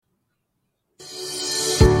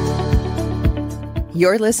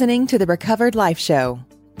You're listening to the Recovered Life Show,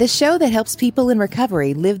 the show that helps people in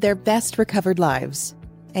recovery live their best recovered lives.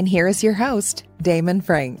 And here is your host, Damon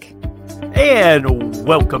Frank. And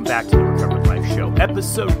welcome back to the Recovered Life Show,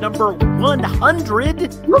 episode number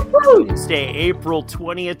 100. Woo-hoo! Wednesday, April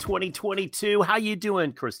 20th, 2022. How you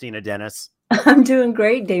doing, Christina Dennis? I'm doing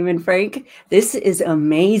great, Damon Frank. This is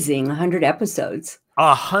amazing. 100 episodes.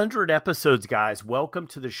 100 episodes, guys. Welcome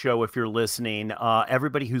to the show if you're listening.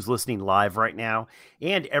 Everybody who's listening live right now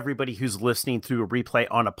and everybody who's listening through a replay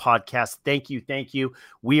on a podcast, thank you, thank you.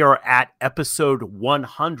 We are at episode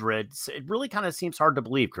 100. It really kind of seems hard to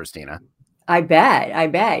believe, Christina. I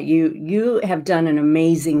bet. You have done an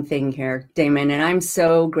amazing thing here, Damon, and I'm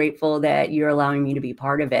so grateful that you're allowing me to be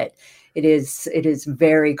part of it. It is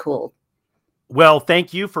very cool. Well,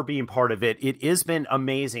 thank you for being part of it. It has been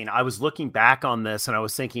amazing. I was looking back on this and I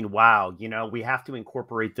was thinking, wow, we have to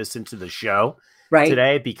incorporate this into the show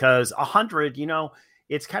today because 100,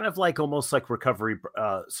 it's kind of like almost like recovery,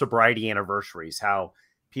 sobriety anniversaries, how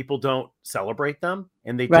people don't celebrate them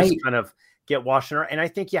and they just kind of get washed in. And I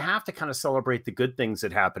think you have to kind of celebrate the good things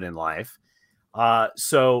that happen in life.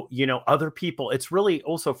 So, other people, it's really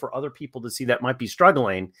also for other people to see that might be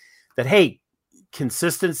struggling that, hey,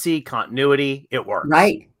 consistency, continuity, it works.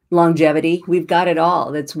 Right. Longevity. We've got it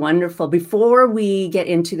all. That's wonderful. Before we get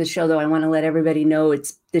into the show, though, I want to let everybody know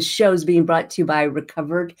this show is being brought to you by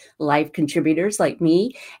Recovered Life contributors like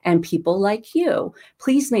me and people like you.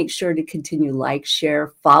 Please make sure to continue like,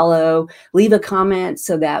 share, follow, leave a comment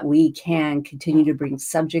so that we can continue to bring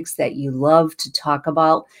subjects that you love to talk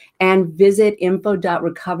about, and visit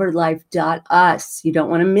info.recoveredlife.us. You don't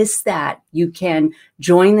want to miss that. You can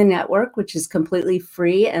join the network, which is completely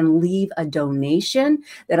free, and leave a donation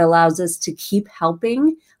that allows us to keep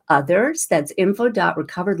helping others. That's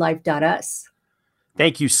info.recoveredlife.us.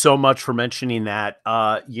 Thank you so much for mentioning that.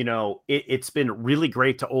 It's been really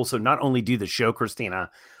great to also not only do the show, Christina,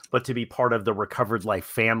 but to be part of the Recovered Life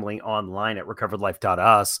family online at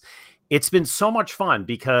recoveredlife.us. It's been so much fun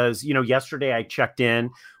because, yesterday I checked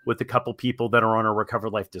in with a couple people that are on our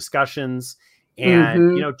Recovered Life discussions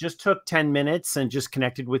and, just took 10 minutes and just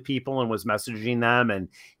connected with people and was messaging them and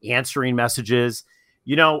answering messages.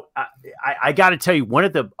 I got to tell you, one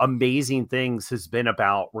of the amazing things has been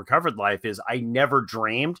about Recovered Life is I never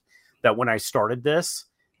dreamed that when I started this,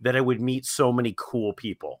 that I would meet so many cool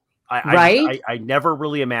people. I never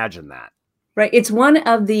really imagined that. Right. It's one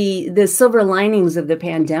of the silver linings of the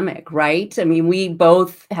pandemic, right? I mean, we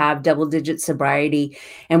both have double-digit sobriety.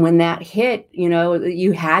 And when that hit,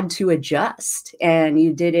 you had to adjust and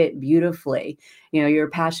you did it beautifully. Your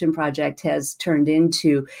passion project has turned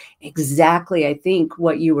into exactly, I think,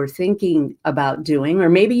 what you were thinking about doing, or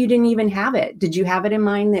maybe you didn't even have it. Did you have it in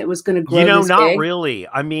mind that it was going to grow this not big? Really.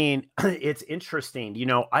 I mean, it's interesting.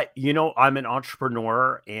 I'm an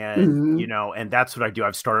entrepreneur and, and that's what I do.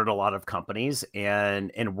 I've started a lot of companies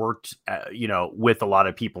and worked, with a lot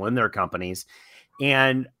of people in their companies.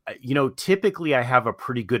 And, typically I have a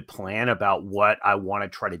pretty good plan about what I want to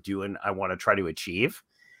try to do and I want to try to achieve.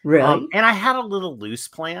 Really? And I had a little loose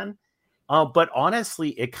plan, but honestly,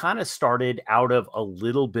 it kind of started out of a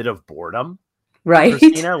little bit of boredom. Right.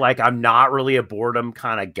 Christina, like I'm not really a boredom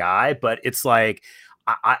kind of guy, but it's like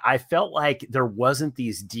I felt like there wasn't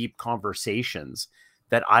these deep conversations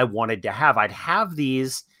that I wanted to have. I'd have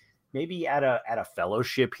these maybe at a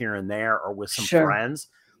fellowship here and there or with some friends,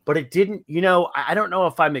 but it didn't, I don't know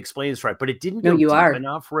if I'm explaining this right, but it didn't go deep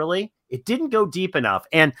enough, really. It didn't go deep enough.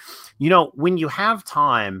 And, when you have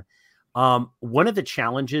time, one of the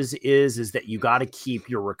challenges is that you got to keep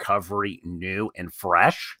your recovery new and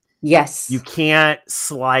fresh. Yes. You can't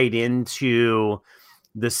slide into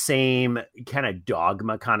the same kind of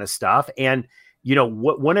dogma kind of stuff. And,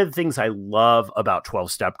 one of the things I love about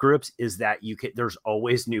 12-step groups is that there's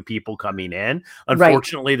always new people coming in.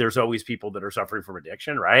 Unfortunately, there's always people that are suffering from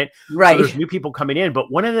addiction, right? Right. So there's new people coming in.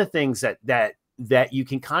 But one of the things that you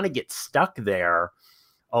can kind of get stuck there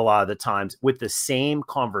a lot of the times with the same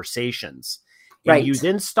conversations. And you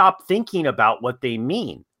then stop thinking about what they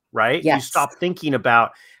mean, right? Yes. You stop thinking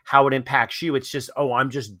about how it impacts you. It's just, I'm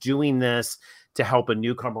just doing this to help a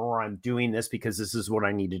newcomer, or I'm doing this because this is what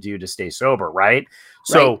I need to do to stay sober, right?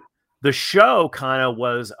 So the show kind of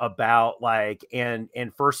was about and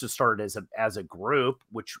first it started as a group,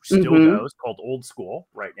 which still goes, called Old School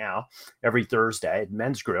right now, every Thursday,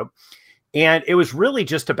 men's group. And it was really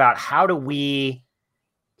just about how do we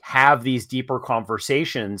have these deeper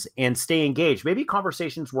conversations and stay engaged. Maybe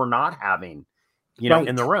conversations we're not having,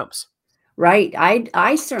 in the rooms. Right.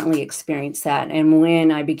 I certainly experienced that. And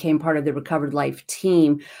when I became part of the Recovered Life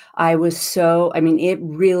team, it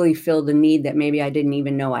really filled a need that maybe I didn't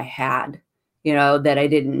even know I had. that I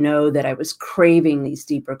didn't know, that I was craving these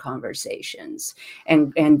deeper conversations.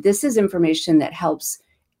 And this is information that helps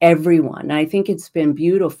everyone. I think it's been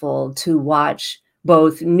beautiful to watch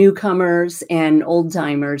both newcomers and old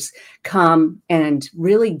timers come and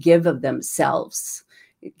really give of themselves,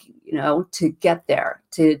 to get there,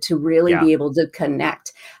 to really be able to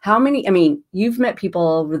connect. You've met people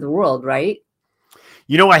all over the world, right?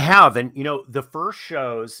 I have. And, the first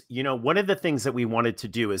shows, one of the things that we wanted to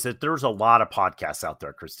do is that there's a lot of podcasts out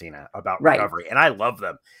there, Christina, about recovery. And I love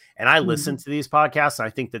them. And I listen to these podcasts, and I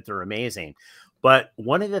think that they're amazing. But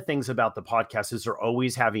one of the things about the podcast is they're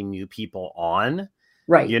always having new people on,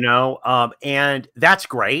 right? And that's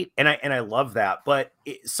great. And I love that. But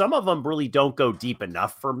some of them really don't go deep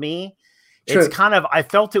enough for me. True. It's kind of, I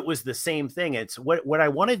felt it was the same thing. It's what I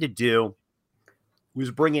wanted to do was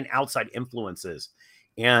bring in outside influences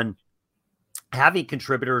and having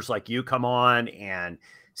contributors like you come on, and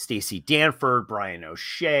Stacey Danford, Brian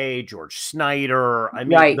O'Shea, George Snyder. I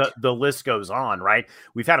mean, the list goes on, right?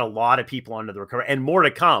 We've had a lot of people onto the recovery, and more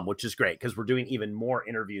to come, which is great because we're doing even more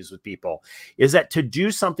interviews with people. Is that to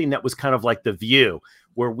do something that was kind of like The View,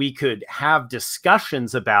 where we could have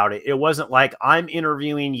discussions about it. It wasn't like I'm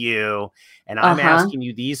interviewing you and I'm asking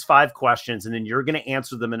you these 5 questions and then you're going to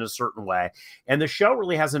answer them in a certain way. And the show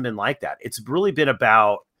really hasn't been like that. It's really been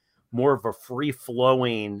about more of a free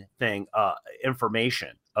flowing thing, information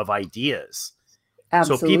of ideas.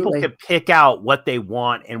 Absolutely. So people can pick out what they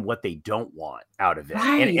want and what they don't want out of it.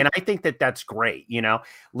 Right. And I think that that's great.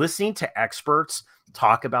 Listening to experts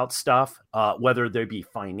talk about stuff, whether they be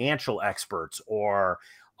financial experts or,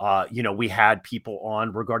 we had people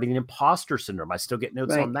on regarding imposter syndrome. I still get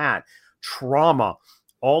notes on that. Trauma,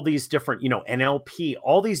 all these different, NLP,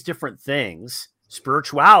 all these different things,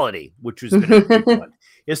 spirituality, which has been a big one.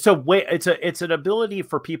 It's an ability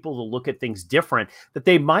for people to look at things different that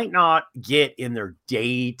they might not get in their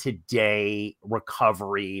day-to-day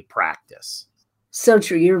recovery practice. So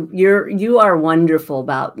true. You are wonderful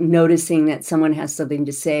about noticing that someone has something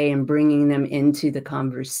to say and bringing them into the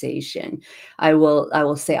conversation. I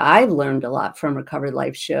will say I've learned a lot from Recovered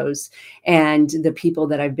Life shows and the people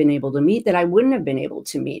that I've been able to meet that I wouldn't have been able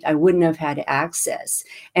to meet. I wouldn't have had access.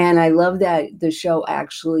 And I love that the show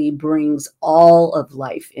actually brings all of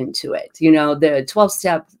life into it. The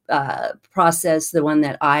 12-step process, the one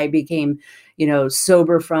that I became,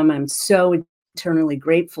 sober from. I'm so eternally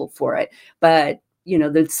grateful for it. But,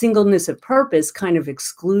 the singleness of purpose kind of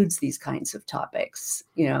excludes these kinds of topics,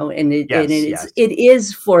 and it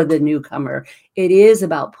is for the newcomer. It is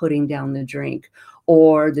about putting down the drink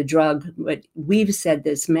or the drug. But we've said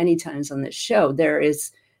this many times on this show, there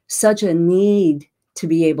is such a need to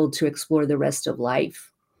be able to explore the rest of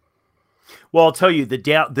life. Well, I'll tell you the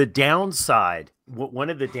downside. One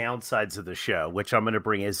of the downsides of the show, which I'm going to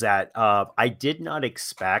bring, is that I did not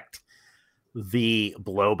expect the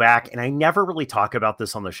blowback, and I never really talk about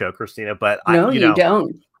this on the show, Christina, but you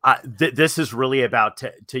don't. This is really about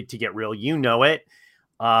to get real. It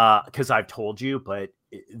because I've told you, but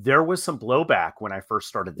there was some blowback when I first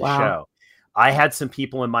started the show. I had some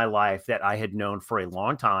people in my life that I had known for a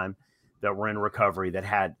long time that were in recovery that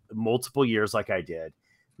had multiple years like I did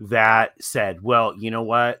that said, well, you know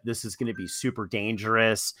what? This is going to be super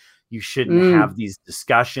dangerous. You shouldn't have these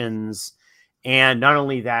discussions. And not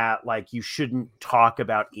only that, like, you shouldn't talk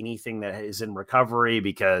about anything that is in recovery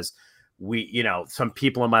because some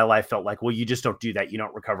people in my life felt like, well, you just don't do that. You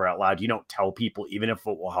don't recover out loud. You don't tell people, even if it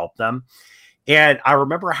will help them. And I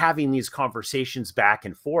remember having these conversations back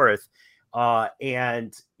and forth.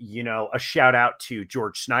 And a shout out to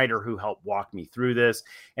George Snyder, who helped walk me through this.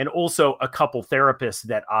 And also a couple therapists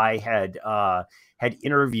that I had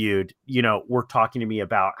interviewed, were talking to me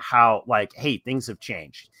about how, like, hey, things have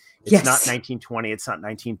changed. It's not 1920. It's not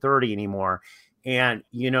 1930 anymore. And,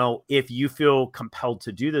 if you feel compelled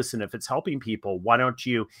to do this and if it's helping people, why don't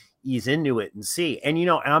you ease into it and see? And,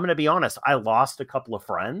 and I'm going to be honest, I lost a couple of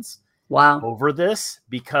friends over this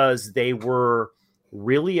because they were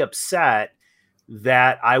really upset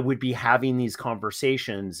that I would be having these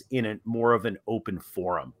conversations in more of an open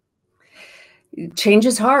forum. Change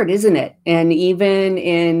is hard, isn't it? And even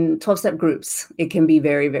in 12-step groups, it can be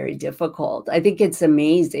very, very difficult. I think it's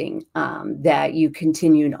amazing that you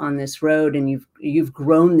continued on this road and you've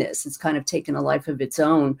grown this. It's kind of taken a life of its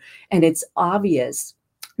own. And it's obvious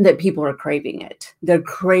that people are craving it. They're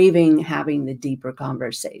craving having the deeper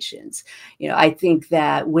conversations. I think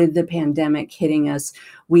that with the pandemic hitting us,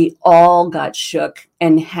 we all got shook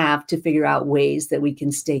and have to figure out ways that we can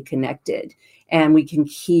stay connected and we can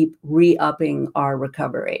keep re-upping our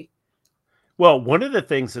recovery. Well, one of the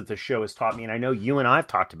things that the show has taught me, and I know you and I have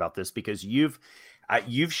talked about this because you've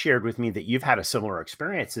you've shared with me that you've had a similar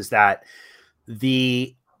experience, is that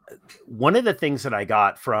one of the things that I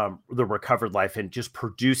got from the Recovered Life and just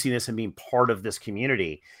producing this and being part of this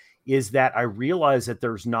community is that I realized that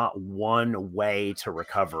there's not one way to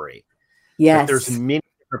recovery. Yes. That there's many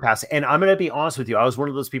different paths. And I'm going to be honest with you. I was one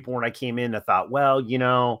of those people when I came in, I thought, well,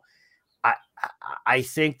 I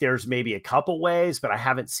think there's maybe a couple ways, but I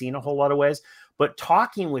haven't seen a whole lot of ways. But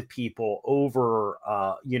talking with people over,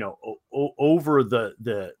 over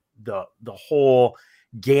the whole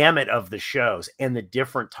gamut of the shows and the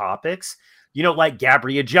different topics, like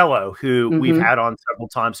Gabriella Jello, who we've had on several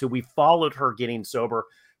times, who we followed her getting sober,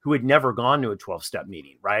 who had never gone to a 12-step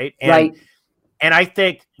meeting. Right. And I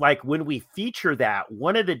think like when we feature that,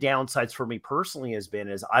 one of the downsides for me personally is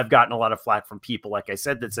I've gotten a lot of flack from people, like I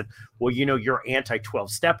said, that said, well, you're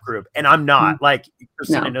anti-12-step group. And I'm not. Like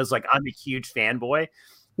Christina knows, like I'm a huge fanboy.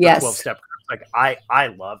 Yes. 12-step groups. Like I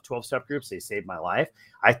love 12-step groups. They saved my life.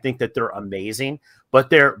 I think that they're amazing.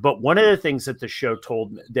 But one of the things that the show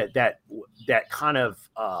told me that kind of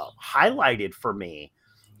highlighted for me,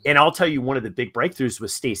 and I'll tell you, one of the big breakthroughs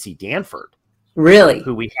was Stacey Danford. Really?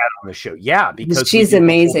 Who we had on the show. Yeah. Because she's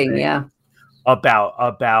amazing. Yeah.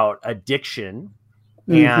 About addiction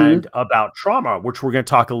and about trauma, which we're going to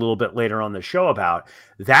talk a little bit later on the show about.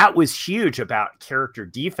 That was huge, about character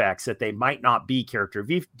defects, that they might not be character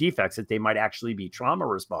defects, that they might actually be trauma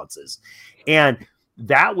responses. And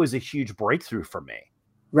that was a huge breakthrough for me.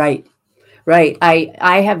 Right.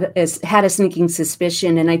 I have had a sneaking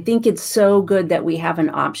suspicion, and I think it's so good that we have an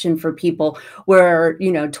option for people where,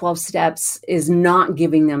 12 steps is not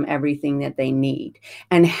giving them everything that they need,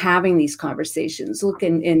 and having these conversations. Look,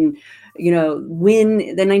 in when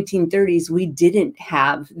the 1930s, we didn't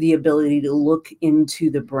have the ability to look into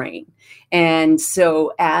the brain. And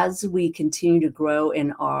so as we continue to grow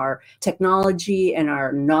in our technology and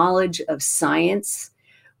our knowledge of science,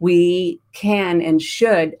 we can and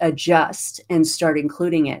should adjust and start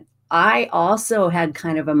including it. I also had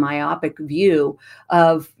kind of a myopic view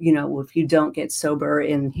of, if you don't get sober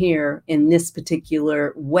in this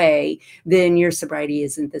particular way, then your sobriety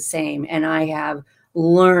isn't the same. And I have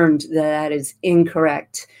learned that is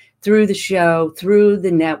incorrect. Through the show, through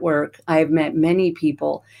the network, I've met many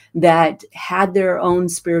people that had their own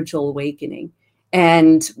spiritual awakening.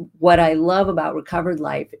 And what I love about Recovered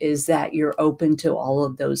Life is that you're open to all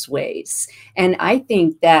of those ways. And I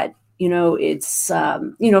think that, it's,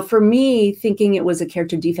 for me, thinking it was a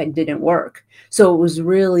character defect didn't work. So it was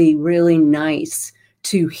really, really nice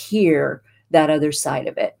to hear that other side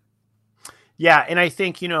of it. Yeah. And I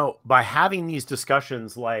think, by having these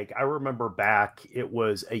discussions, like I remember back, it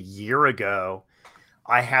was a year ago,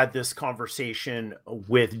 I had this conversation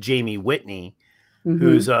with Jamie Whitney,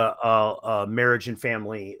 who's a marriage and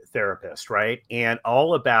family therapist, right? And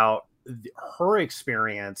all about her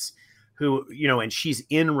experience, and she's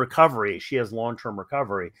in recovery. She has long-term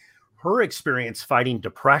recovery. Her experience fighting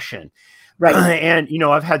depression. Right. And,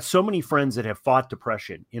 I've had so many friends that have fought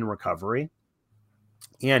depression in recovery.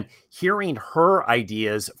 And hearing her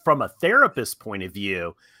ideas from a therapist point of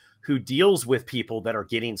view, who deals with people that are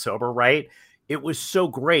getting sober, right? It was so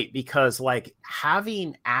great because like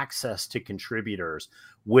having access to contributors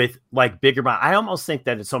with like bigger, I almost think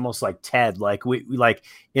that it's almost like TED, like we like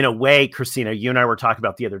in a way, Christina, you and I were talking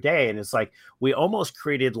about the other day, and it's like, we almost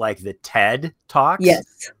created like the TED Talks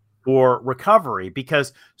for recovery,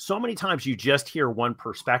 because so many times you just hear one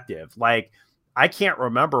perspective. Like I can't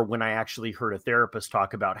remember when I actually heard a therapist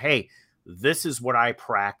talk about, hey, this is what I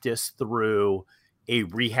practiced through a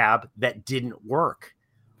rehab that didn't work.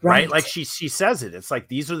 Right. Like she says it. It's like,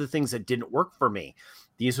 these are the things that didn't work for me.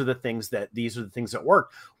 These are the things that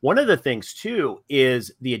work. One of the things too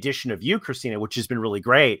is the addition of you, Christina, which has been really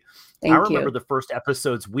great. I remember the first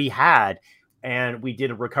episodes we had, and we did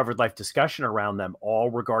a Recovered Life discussion around them, all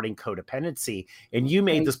regarding codependency. And you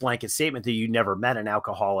made this blanket statement that you never met an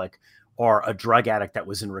alcoholic or a drug addict that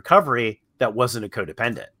was in recovery that wasn't a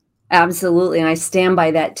codependent. Absolutely. And I stand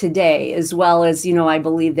by that today, as well as, I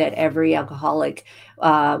believe that every alcoholic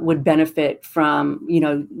would benefit from,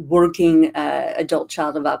 working adult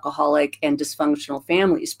child of alcoholic and dysfunctional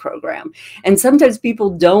families program. And sometimes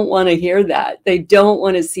people don't want to hear that. They don't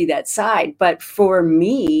want to see that side. But for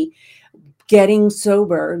me, getting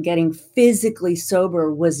physically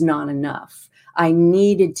sober was not enough. I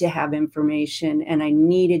needed to have information, and I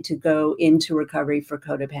needed to go into recovery for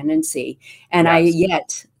codependency. And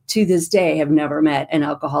to this day, have never met an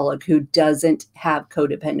alcoholic who doesn't have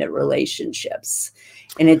codependent relationships.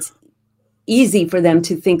 And it's easy for them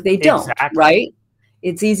to think they don't, right?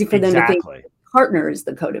 It's easy for them to think the partner is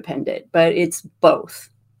the codependent, but it's both.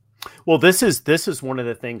 Well, this is one of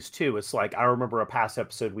the things too. It's like, I remember a past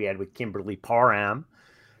episode we had with Kimberly Parham,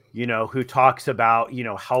 who talks about,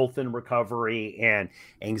 health and recovery and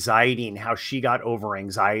anxiety, and how she got over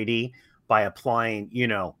anxiety by applying,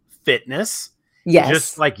 fitness, just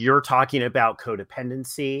Yes. like you're talking about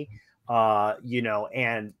codependency, I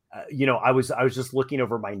was just looking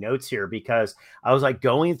over my notes here, because I was like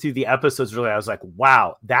going through the episodes, really, I was like,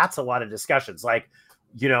 wow, that's a lot of discussions. Like,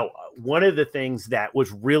 one of the things that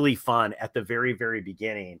was really fun at the very, very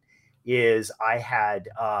beginning is I had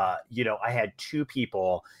two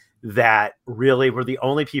people that really were the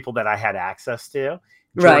only people that I had access to.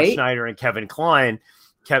 George Right. Schneider and Kevin Klein.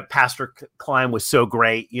 Pastor Klein was so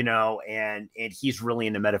great, and he's really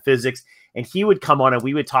into metaphysics, and he would come on and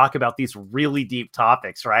we would talk about these really deep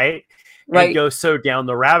topics, right? And Right. go so down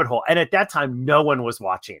the rabbit hole. And at that time, no one was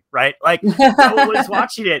watching, right? Like, no one was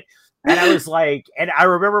watching it. And I was like, and I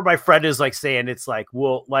remember my friend is like saying, it's like,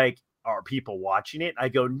 well, like, are people watching it? I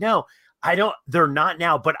go, no, I don't, they're not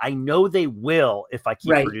now, but I know they will if I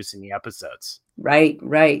keep Right. producing the episodes. Right.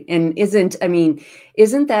 And isn't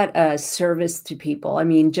that a service to people? I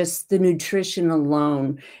mean, just the nutrition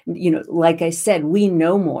alone, like I said, we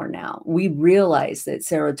know more now. We realize that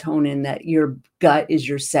serotonin, that your gut is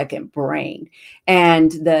your second brain.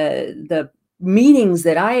 And the meetings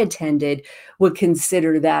that I attended would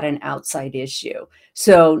consider that an outside issue.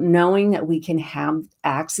 So knowing that we can have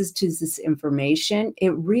access to this information,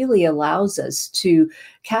 it really allows us to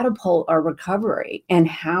catapult our recovery and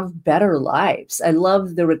have better lives. I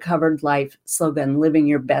love the Recovered Life slogan, living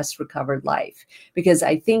your best recovered life, because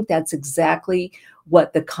I think that's exactly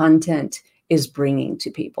what the content is bringing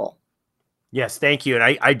to people. Yes, thank you.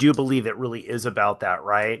 And I do believe it really is about that,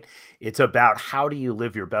 right? It's about how do you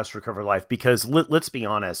live your best recovered life? Because let's be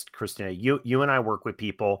honest, Christina, you and I work with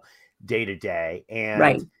people day to day, and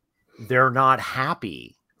Right. they're not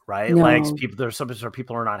happy, right? Like, No. there's some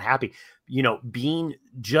people are not happy, being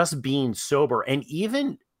sober, and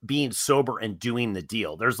even being sober and doing the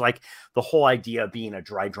deal. There's like the whole idea of being a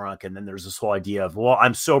dry drunk. And then there's this whole idea of, well,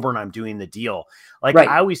 I'm sober and I'm doing the deal. Like, Right.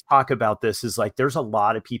 I always talk about this is like, there's a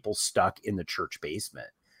lot of people stuck in the church basement.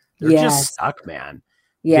 They're Yes. just stuck, man.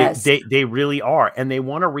 Yes. They really are. And they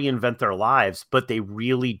want to reinvent their lives, but they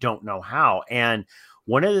really don't know how. And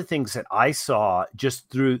one of the things that I saw just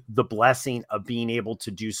through the blessing of being able to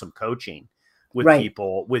do some coaching with Right.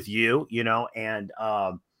 people, with you, and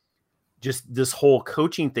just this whole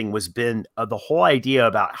coaching thing was been the whole idea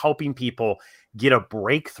about helping people get a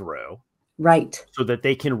breakthrough, Right. so that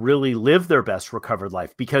they can really live their best recovered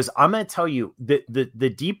life. Because I'm going to tell you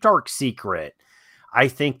the deep, dark secret, I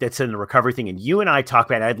think, that's in the recovery thing. And you and I talk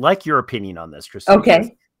about it. I'd like your opinion on this, Christine.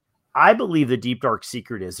 Okay. I believe the deep, dark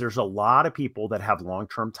secret is there's a lot of people that have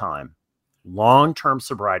long-term time, long-term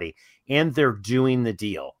sobriety, and they're doing the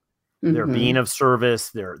deal. They're Mhm. being of service.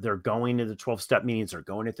 They're going to the 12-step meetings. They're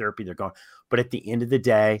going to therapy. But at the end of the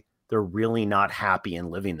day, they're really not happy and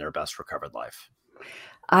living their best recovered life.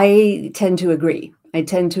 I tend to agree. And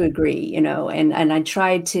I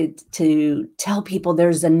try to tell people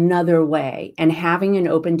there's another way, and having an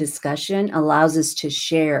open discussion allows us to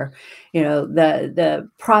share, the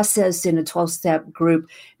process in a 12-step group.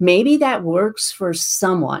 Maybe that works for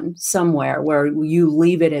someone somewhere where you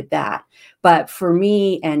leave it at that. But for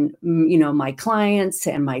me and, my clients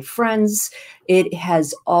and my friends, it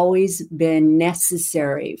has always been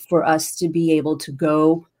necessary for us to be able to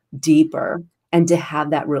go deeper and to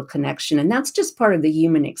have that real connection. And that's just part of the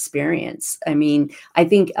human experience. I mean, I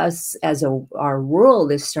think us as our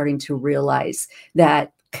world is starting to realize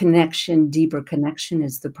that deeper connection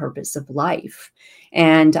is the purpose of life.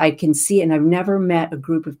 And I can see, and I've never met a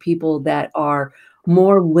group of people that are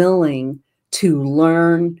more willing to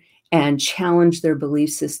learn and challenge their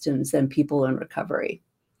belief systems than people in recovery.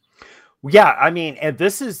 Yeah, I mean, and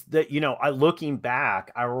this is looking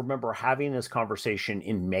back, I remember having this conversation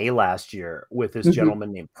in May last year with this Mhm.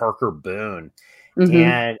 gentleman named Parker Boone, Mhm.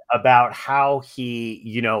 and about how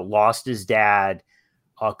he, lost his dad,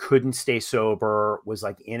 couldn't stay sober, was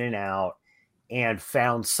like in and out, and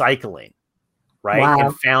found cycling, right? Wow.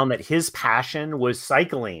 And found that his passion was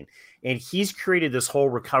cycling. And he's created this whole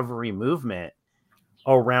recovery movement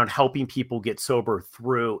around helping people get sober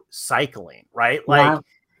through cycling, right? Like, Wow.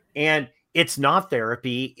 and it's not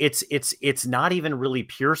therapy. It's not even really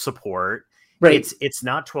peer support. Right. It's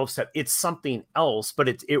not 12-step. It's something else, but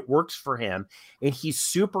it works for him. And he's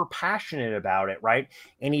super passionate about it, right?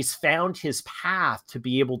 And he's found his path to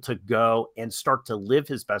be able to go and start to live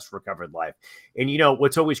his best recovered life. And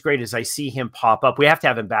what's always great is I see him pop up. We have to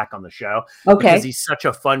have him back on the show because Okay. he's such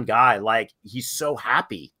a fun guy. Like, he's so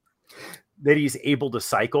happy that he's able to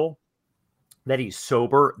cycle. that he's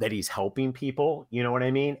sober, that he's helping people. You know what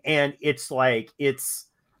I mean? And it's like,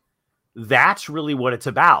 that's really what it's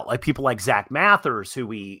about. Like people like Zach Mathers, who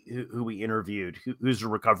we interviewed, who's a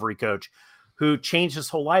recovery coach, who changed his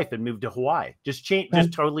whole life and moved to Hawaii. Just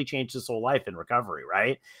totally changed his whole life in recovery.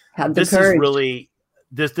 Right. This is really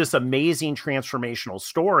this amazing transformational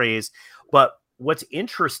stories. But what's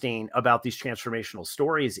interesting about these transformational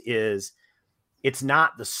stories is it's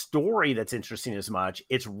not the story that's interesting as much.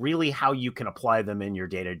 It's really how you can apply them in your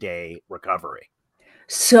day-to-day recovery.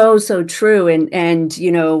 So true. And,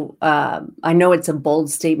 you know, I know it's a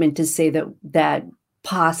bold statement to say that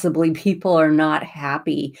possibly people are not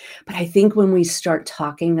happy, but I think when we start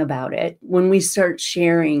talking about it, when we start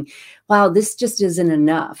sharing, wow, this just isn't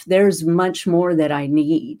enough. There's much more that I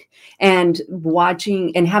need. And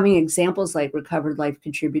watching and having examples like Recovered Life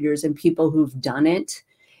contributors and people who've done it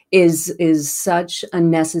is such a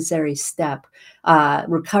necessary step.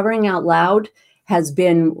 Recovering Out Loud has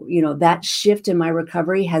been, you know, that shift in my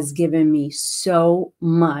recovery has given me so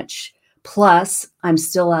much. Plus, I'm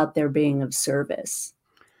still out there being of service.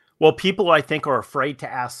 Well, people, I think, are afraid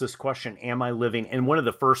to ask this question, am I living? And one of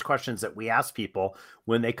the first questions that we ask people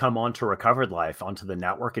when they come onto Recovered Life, onto the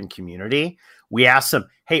network and community, we ask them,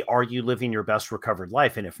 hey, are you living your best recovered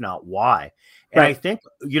life? And if not, why? And I think,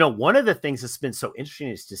 you know, one of the things that's been so interesting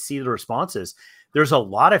is to see the responses. There's a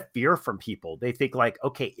lot of fear from people. They think like,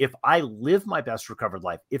 okay, if I live my best recovered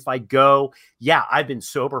life, if I go, yeah, I've been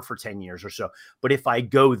sober for 10 years or so, but if I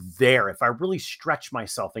go there, if I really stretch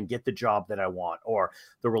myself and get the job that I want, or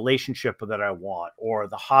the relationship that I want, or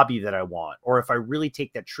the hobby that I want, or if I really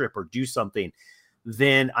take that trip or do something,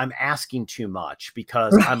 then I'm asking too much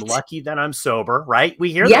because I'm lucky that I'm sober, right?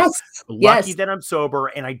 We hear this. Lucky that I'm sober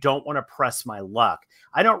and I don't want to press my luck.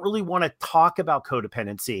 I don't really want to talk about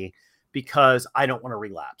codependency because I don't want to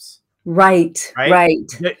relapse. Right.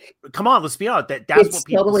 Come on, let's be honest. That's it's what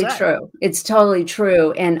people totally say. True. It's totally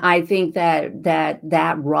true. And I think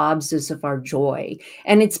that robs us of our joy.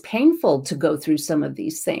 And it's painful to go through some of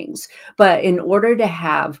these things. But in order to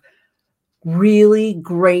have really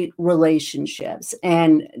great relationships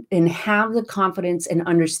and have the confidence and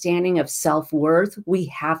understanding of self-worth, we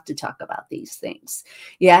have to talk about these things.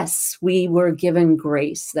 Yes, we were given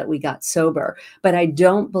grace that we got sober, but I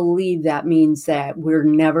don't believe that means that we're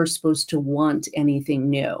never supposed to want anything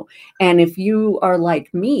new. And if you are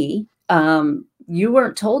like me, you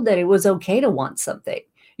weren't told that it was okay to want something.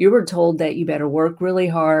 You were told that you better work really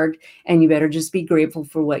hard and you better just be grateful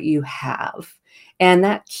for what you have. And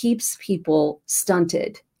that keeps people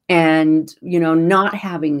stunted and, you know, not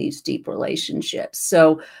having these deep relationships.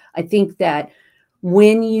 So I think that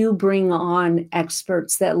when you bring on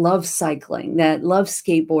experts that love cycling, that love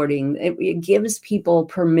skateboarding, it gives people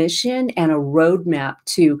permission and a roadmap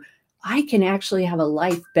to, I can actually have a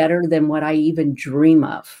life better than what I even dream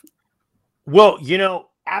of. Well, you know,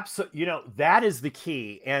 absolutely. You know, that is the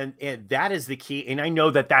key. And that is the key. And I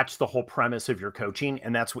know that that's the whole premise of your coaching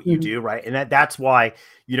and that's what you do. Right. And that's why,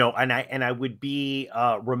 you know, and I would be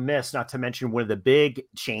remiss not to mention one of the big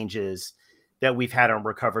changes that we've had on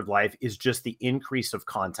Recovered Life is just the increase of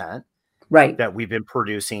content that we've been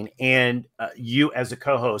producing. And you as a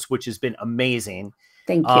co-host, which has been amazing.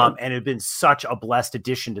 Thank you. And it's been such a blessed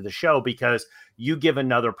addition to the show because you give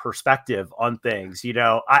another perspective on things. You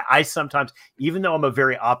know, I sometimes, even though I'm a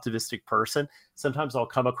very optimistic person, sometimes I'll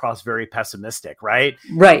come across very pessimistic, right?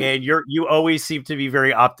 Right. And you always seem to be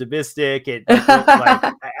very optimistic. And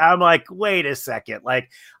like, I'm like, wait a second. Like,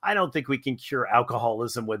 I don't think we can cure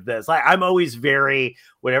alcoholism with this. Like, I'm always very,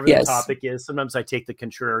 whatever the topic is, sometimes I take the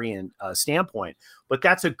contrarian standpoint, but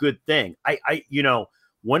that's a good thing. You know,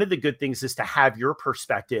 one of the good things is to have your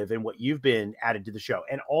perspective and what you've been added to the show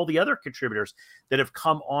and all the other contributors that have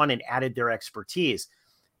come on and added their expertise.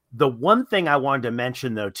 The one thing I wanted to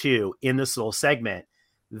mention, though, too, in this little segment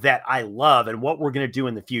that I love and what we're going to do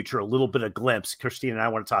in the future, a little bit of glimpse, Christine and I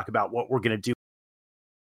want to talk about what we're going to do.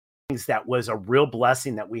 Things that was a real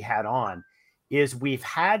blessing that we had on is we've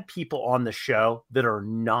had people on the show that are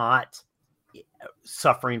not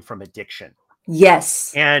suffering from addiction.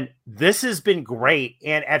 Yes. And this has been great.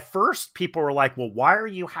 And at first people were like, well, why are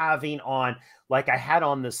you having on, like I had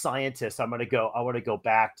on the scientist, I want to go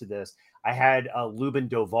back to this. I had Lubin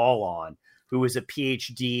Doval on, who is a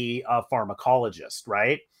PhD pharmacologist,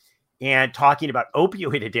 right? And talking about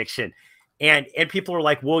opioid addiction. And people are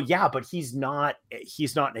like, well, yeah, but he's not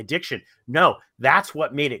an addiction. No, that's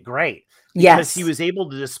what made it great. Because he was able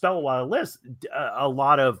to dispel a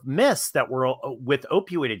lot of myths that were with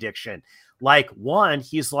opioid addiction. Like one,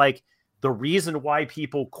 he's like, the reason why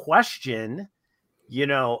people question, you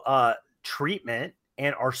know, treatment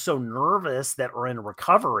and are so nervous that are in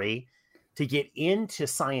recovery to get into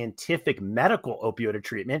scientific medical opioid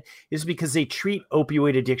treatment is because they treat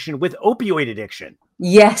opioid addiction with opioid addiction.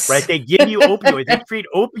 Yes. Right. They give you opioids. They treat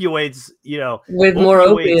opioids, with more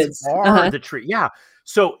opiates are the treat. Yeah.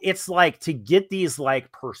 So it's like to get these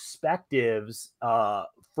like perspectives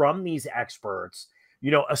from ththese experts,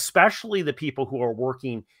 especially the people who are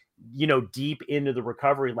working, deep into the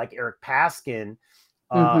recovery, like Eric Paskin,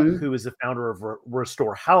 who is the founder of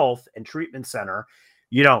Restore Health and Treatment Center,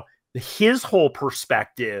 his whole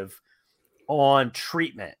perspective on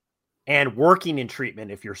treatment and working in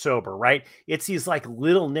treatment if you're sober, right? It's these like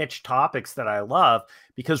little niche topics that I love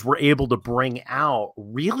because we're able to bring out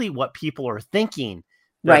really what people are thinking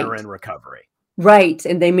that are in recovery. Right.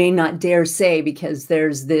 And they may not dare say because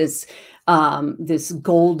there's this this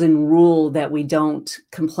golden rule that we don't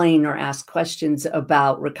complain or ask questions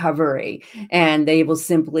about recovery. And they will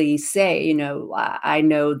simply say, I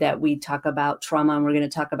know that we talk about trauma and we're going to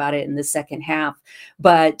talk about it in the second half,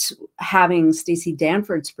 but having Stacey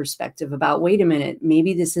Danford's perspective about, wait a minute,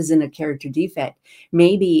 maybe this isn't a character defect.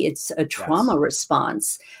 Maybe it's a trauma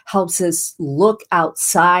response, helps us look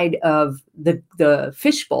outside of the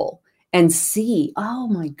fishbowl and see, oh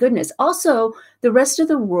my goodness. Also, the rest of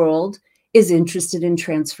the world is interested in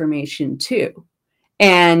transformation too.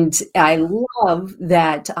 And I love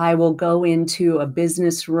that I will go into a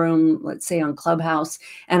business room, let's say on Clubhouse,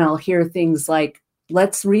 and I'll hear things like,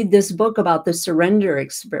 let's read this book about the surrender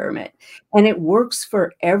experiment. And it works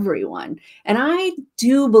for everyone. And I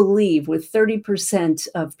do believe with 30%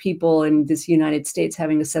 of people in this United States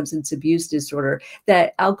having a substance abuse disorder,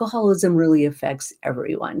 that alcoholism really affects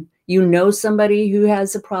everyone. You know somebody who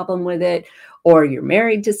has a problem with it, or you're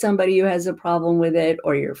married to somebody who has a problem with it,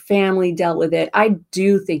 or your family dealt with it. I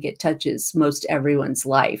do think it touches most everyone's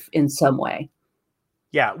life in some way.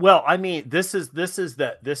 Yeah. Well, I mean, this is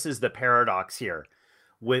the paradox here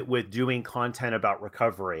with doing content about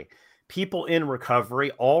recovery. People in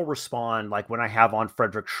recovery all respond like when I have on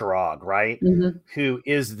Frederick Schrag, right? Who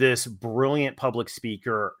is this brilliant public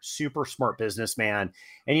speaker, super smart businessman.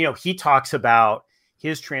 And, he talks about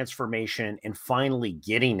his transformation and finally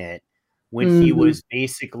getting it when he was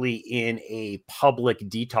basically in a public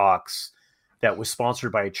detox that was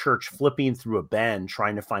sponsored by a church, flipping through a bin,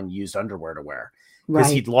 trying to find used underwear to wear because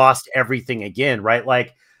he'd lost everything again, right?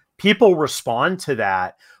 Like people respond to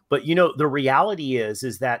that. But, the reality is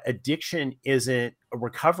that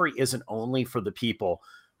recovery isn't only for the people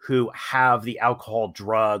who have the alcohol,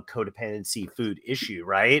 drug, codependency, food issue,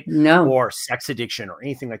 right? No. Or sex addiction or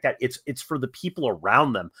anything like that. It's for the people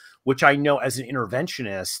around them, which I know as an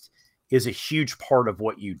interventionist is a huge part of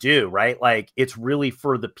what you do, right? Like it's really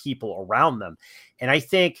for the people around them. And I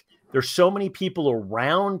think there's so many people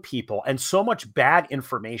around people and so much bad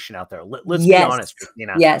information out there. Let's be honest,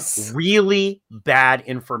 Christina. Yes. Really bad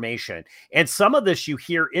information. And some of this you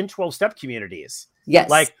hear in 12-step communities. Yes.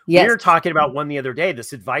 Like we were talking about one the other day,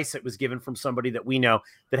 this advice that was given from somebody that we know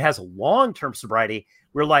that has long-term sobriety.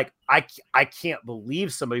 We're like, I can't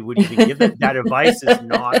believe somebody would even give that advice is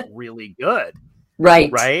not really good.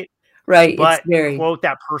 Right. Right. Right. But quote,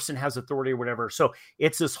 that person has authority or whatever. So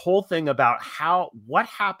it's this whole thing about what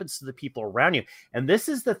happens to the people around you. And this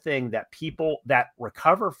is the thing that people that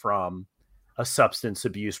recover from a substance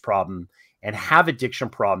abuse problem and have addiction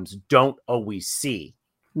problems don't always see.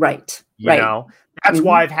 Right. You know, that's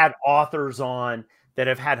why I've had authors on that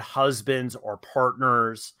have had husbands or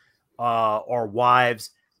partners or wives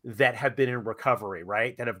that have been in recovery,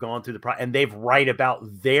 right? That have gone through and they've write about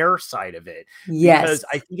their side of it. Yes. Because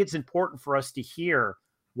I think it's important for us to hear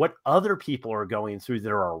what other people are going through that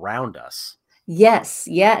are around us. Yes.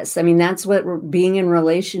 Yes. I mean, that's what being in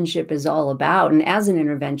relationship is all about. And as an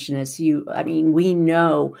interventionist, we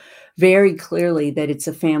know very clearly that it's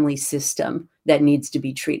a family system that needs to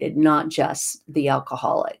be treated, not just the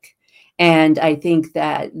alcoholic. And I think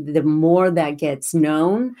that the more that gets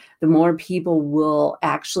known, the more people will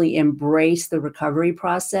actually embrace the recovery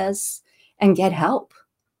process and get help.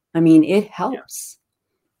 I mean, it helps.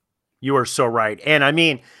 You are so right. And I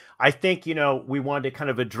mean, I think, we wanted to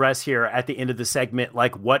kind of address here at the end of the segment,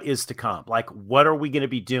 like what is to come? Like, what are we going to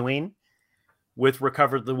be doing with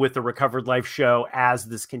the Recovered Life show as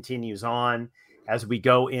this continues on? As we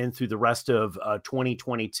go in through the rest of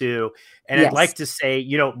 2022. And I'd like to say,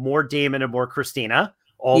 more Damon and more Christina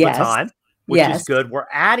all the time, which is good. We're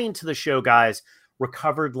adding to the show, guys,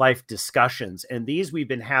 Recovered Life discussions. And these we've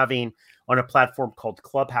been having on a platform called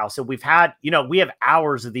Clubhouse. And we've had, we have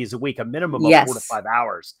hours of these a week, a minimum of 4 to 5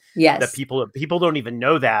 hours. That people don't even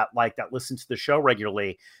know that, like that listen to the show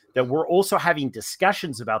regularly, that we're also having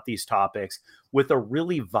discussions about these topics with a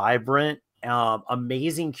really vibrant,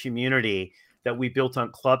 amazing community that we built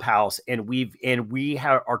on Clubhouse, and we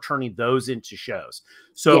are turning those into shows.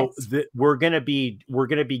 So we're going to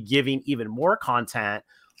be giving even more content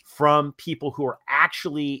from people who are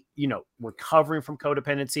actually, recovering from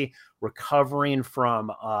codependency, recovering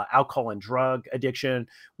from alcohol and drug addiction.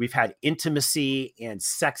 We've had intimacy and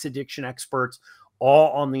sex addiction experts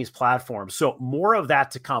all on these platforms. So more of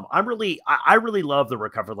that to come. I really love the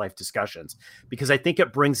Recovered Life discussions because I think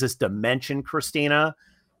it brings this dimension, Christina,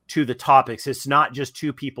 to the topics. It's not just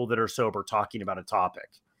two people that are sober talking about a topic.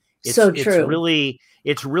 It's so true.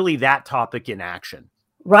 It's really that topic in action.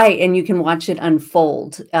 Right. And you can watch it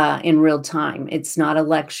unfold in real time. It's not a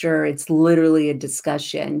lecture. It's literally a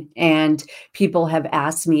discussion. And people have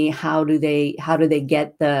asked me, how do they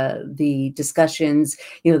get the discussions?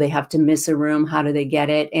 They have to miss a room. How do they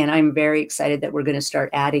get it? And I'm very excited that we're going to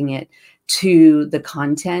start adding it to the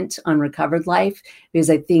content on Recovered Life,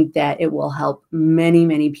 because I think that it will help many,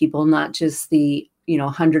 many people, not just the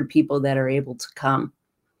 100 people that are able to come.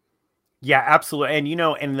 Yeah, absolutely. And,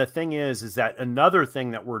 and the thing is that another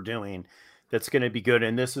thing that we're doing that's going to be good,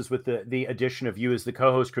 and this is with the addition of you as the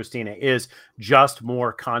co-host, Christina, is just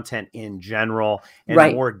more content in general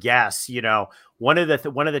and more guests. One of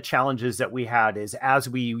the challenges that we had is, as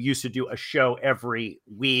we used to do a show every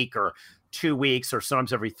week or 2 weeks or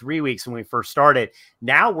sometimes every 3 weeks when we first started,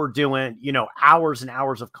 now we're doing, hours and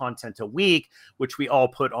hours of content a week, which we all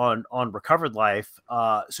put on Recovered Life.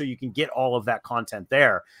 So you can get all of that content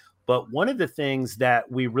there. But one of the things that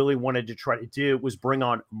we really wanted to try to do was bring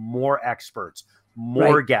on more experts,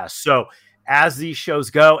 more guests. So as these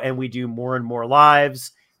shows go and we do more and more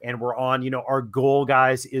lives and we're on, our goal,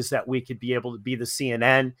 guys, is that we could be able to be the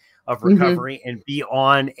CNN of recovery and be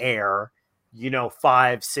on air,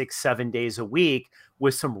 5, 6, 7 days a week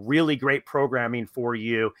with some really great programming for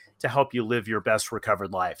you to help you live your best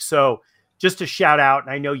recovered life. So just a shout out.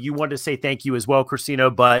 And I know you want to say thank you as well,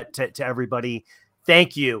 Christina, but to everybody,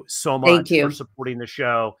 thank you so much for supporting the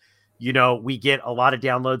show. We get a lot of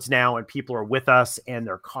downloads now and people are with us and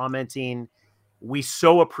they're commenting. We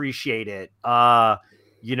so appreciate it.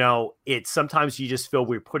 It's sometimes you just feel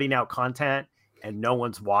we're putting out content and no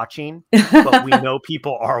one's watching, but we know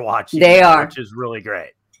people are watching. They are, which is really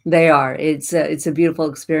great. They are. It's a beautiful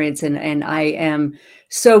experience. And I am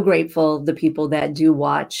so grateful the people that do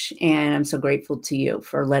watch, and I'm so grateful to you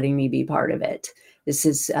for letting me be part of it. This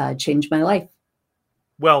has changed my life.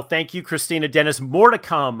 Well, thank you, Christina Dennis. More to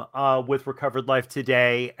come with Recovered Life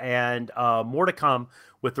today, and more to come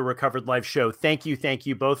with the Recovered Life show. Thank you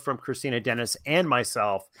both from Christina Dennis and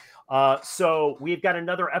myself. So we've got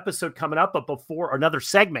another episode coming up, another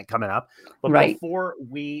segment coming up. But before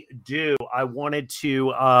we do, I wanted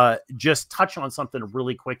to just touch on something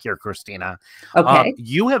really quick here, Christina. Okay.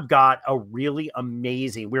 You have got a really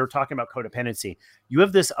amazing, we were talking about codependency. You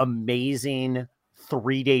have this amazing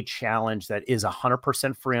 3-day challenge that is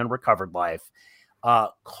 100% free on Recovered Life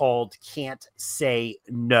called Can't Say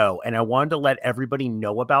No. And I wanted to let everybody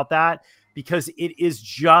know about that because it is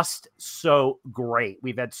just so great.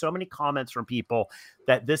 We've had so many comments from people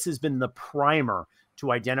that this has been the primer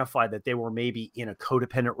to identify that they were maybe in a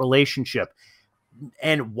codependent relationship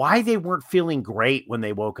and why they weren't feeling great when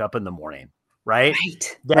they woke up in the morning, right?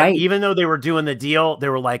 Even though they were doing the deal, they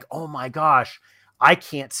were like, oh my gosh, I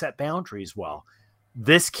can't set boundaries well.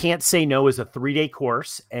 This Can't Say No is a 3-day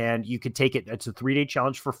course, and you can take it. It's a 3-day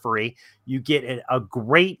challenge for free. You get a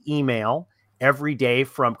great email every day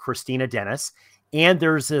from Christina Dennis, and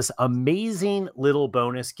there's this amazing little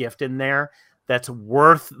bonus gift in there that's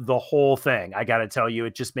worth the whole thing. I got to tell you,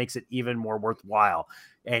 it just makes it even more worthwhile.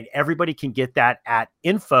 And everybody can get that at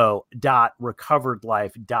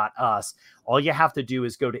info.recoveredlife.us. All you have to do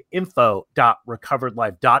is go to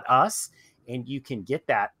info.recoveredlife.us. And you can get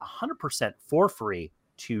that 100% for free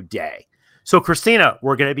today. So, Christina,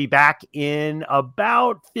 we're going to be back in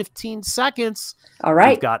about 15 seconds. All right.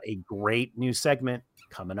 We've got a great new segment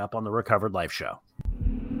coming up on the Recovered Life Show.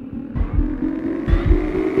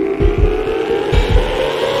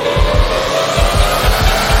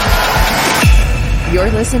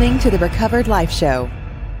 You're listening to the Recovered Life Show.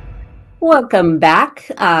 Welcome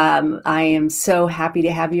back. I am so happy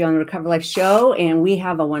to have you on the Recovered Life Show, and we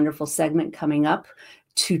have a wonderful segment coming up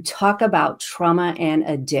to talk about trauma and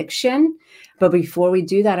addiction. But before we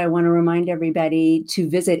do that, I want to remind everybody to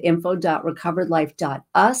visit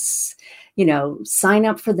info.recoveredlife.us. Sign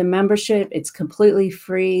up for the membership. It's completely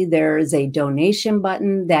free. There is a donation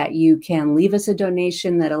button that you can leave us a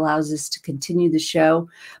donation that allows us to continue the show,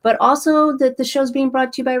 but also that the show's being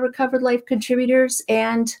brought to you by Recovered Life contributors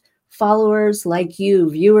and followers like you,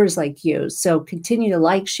 viewers like you. So continue to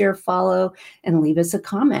like, share, follow, and leave us a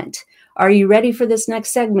comment. Are you ready for this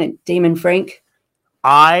next segment, Damon Frank?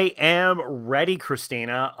 I am ready,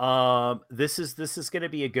 Christina. This is going to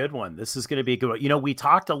be a good one. This is going to be a good one. You know, we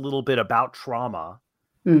talked a little bit about trauma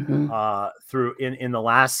through in the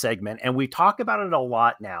last segment, and we talk about it a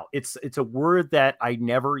lot now. It's a word that I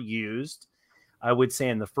never used, I would say,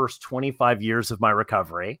 in the first 25 years of my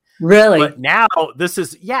recovery. Really? But now this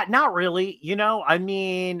is, not really. You know, I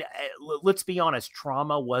mean, let's be honest.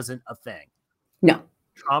 Trauma wasn't a thing. No.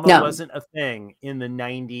 Trauma wasn't a thing in the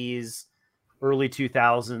 90s. Early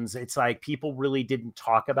 2000s. It's like people really didn't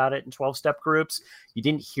talk about it in 12-step groups. You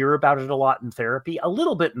didn't hear about it a lot in therapy, a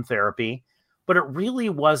little bit in therapy, but it really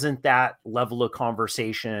wasn't that level of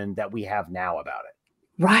conversation that we have now about it.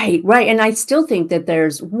 Right. And I still think that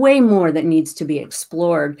there's way more that needs to be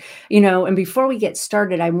explored, you know, and before we get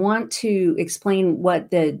started, I want to explain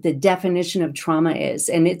what the definition of trauma is.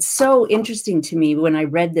 And it's so interesting to me when I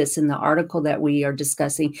read this in the article that we are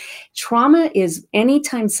discussing. Trauma is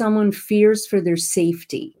anytime someone fears for their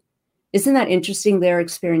safety. Isn't that interesting? They're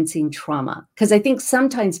experiencing trauma. Because I think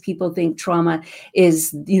sometimes people think trauma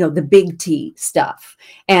is, you know, the big T stuff.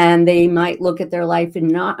 And they might look at their life and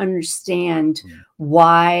not understand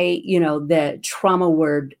why, you know, the trauma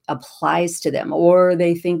word applies to them, or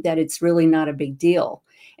they think that it's really not a big deal.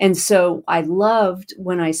 And so I loved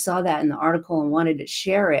when I saw that in the article and wanted to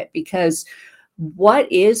share it, because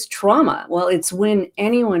what is trauma? Well, it's when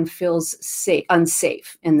anyone feels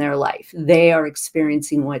unsafe in their life. They are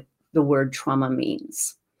experiencing what the word trauma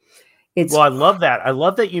means. Well, I love that. I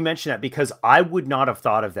love that you mentioned that, because I would not have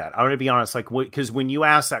thought of that. I'm going to be honest, like, because when you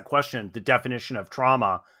asked that question, the definition of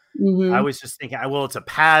trauma, I was just thinking, well, it's a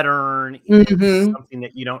pattern. It's something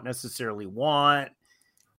that you don't necessarily want.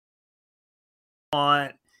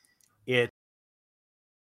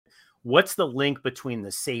 What's the link between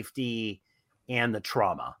the safety and the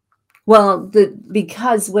trauma? Well,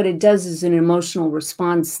 because what it does is an emotional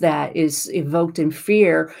response that is evoked in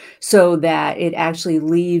fear, so that it actually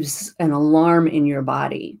leaves an alarm in your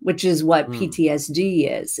body, which is what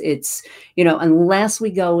PTSD is. It's, you know, unless we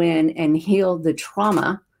go in and heal the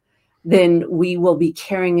trauma, then we will be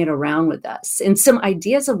carrying it around with us. And some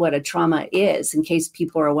ideas of what a trauma is, in case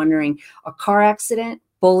people are wondering: a car accident,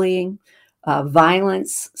 bullying,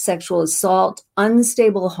 violence, sexual assault,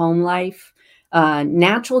 unstable home life,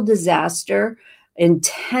 natural disaster,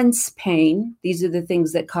 intense pain. These are the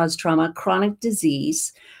things that cause trauma: chronic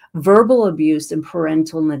disease, verbal abuse, and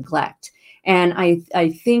parental neglect. And I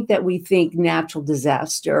think that we think natural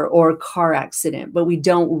disaster or car accident, but we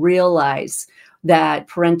don't realize that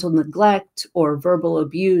parental neglect or verbal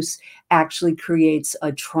abuse actually creates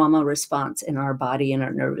a trauma response in our body and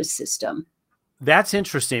our nervous system. That's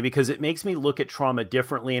interesting, because it makes me look at trauma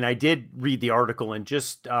differently. And I did read the article, and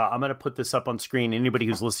just, I'm going to put this up on screen. Anybody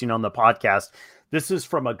who's listening on the podcast, this is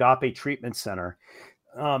from Agape Treatment Center.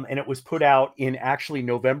 And it was put out in actually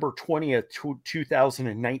November 20th,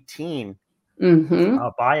 2019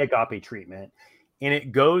 by Agape Treatment. And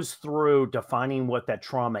it goes through defining what that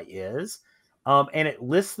trauma is. And it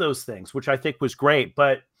lists those things, which I think was great.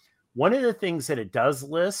 But one of the things that it does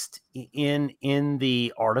list in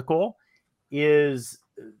the article is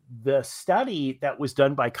the study that was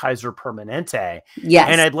done by Kaiser Permanente. Yes.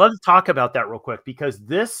 And I'd love to talk about that real quick, because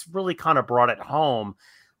this really kind of brought it home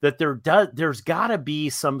that there's got to be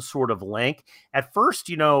some sort of link. At first,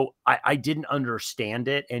 you know, I didn't understand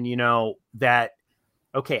it. And, you know, that,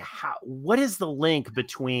 okay, what is the link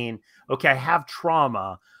between, okay, I have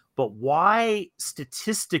trauma, but why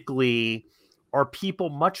statistically are people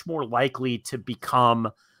much more likely to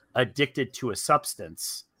become addicted to a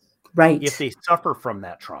substance? Right. If they suffer from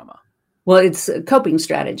that trauma? Well, it's coping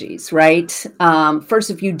strategies, right? First,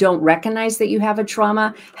 if you don't recognize that you have a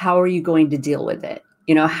trauma, how are you going to deal with it?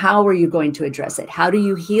 You know, how are you going to address it? How do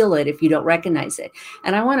you heal it if you don't recognize it?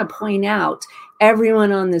 And I want to point out,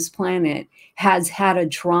 everyone on this planet has had a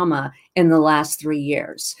trauma in the last 3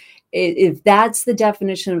 years. If that's the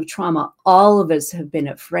definition of trauma, all of us have been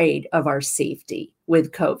afraid of our safety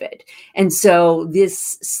with COVID. And so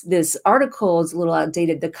this article is a little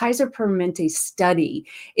outdated. The Kaiser Permanente study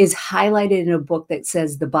is highlighted in a book that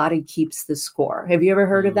says The Body Keeps the Score. Have you ever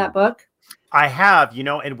heard of that book? I have, you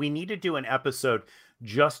know, and we need to do an episode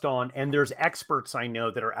just on, and there's experts I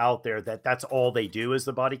know that are out there that's all they do is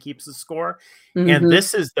The Body Keeps the Score. And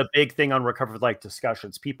this is the big thing on Recovered Life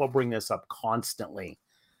discussions. People bring this up constantly.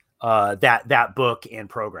 That book and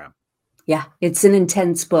program. Yeah, it's an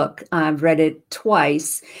intense book. I've read it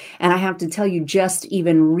twice, and I have to tell you, just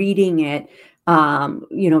even reading it,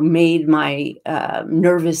 made my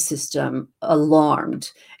nervous system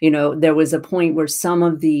alarmed. There was a point where some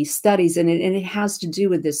of the studies, and it has to do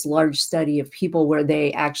with this large study of people where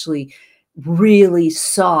they actually really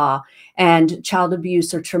saw, and child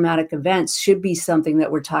abuse or traumatic events should be something that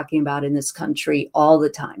we're talking about in this country all the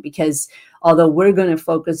time, because although we're going to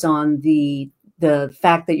focus on the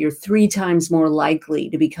fact that you're 3 times more likely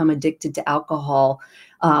to become addicted to alcohol,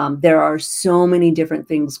 there are so many different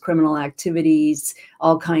things, criminal activities,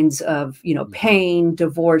 all kinds of, pain,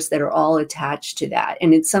 divorce, that are all attached to that.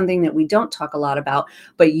 And it's something that we don't talk a lot about,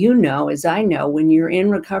 but as I know, when you're in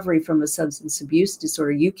recovery from a substance abuse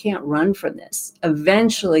disorder, you can't run from this.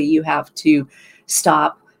 Eventually you have to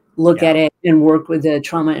stop, look at it, and work with a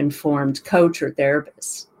trauma-informed coach or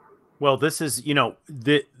therapist. Well, this is,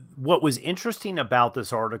 what was interesting about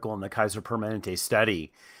this article in the Kaiser Permanente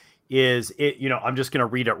study is I'm just going to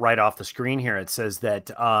read it right off the screen here. It says that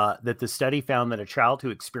that the study found that a child who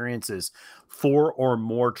experiences 4 or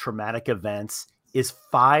more traumatic events is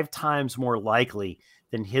 5 times more likely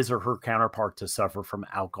than his or her counterpart to suffer from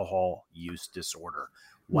alcohol use disorder.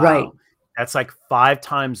 Wow. Right. That's like 5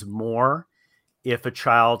 times more if a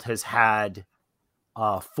child has had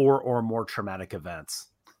 4 or more traumatic events.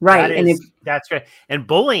 Right. That's great. And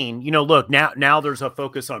bullying, look, now there's a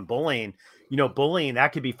focus on bullying. Bullying,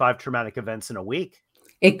 that could be 5 traumatic events in a week.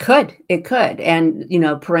 It could. And,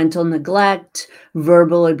 parental neglect,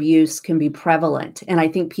 verbal abuse can be prevalent. And I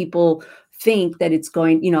think people think that it's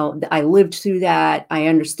going, I lived through that. I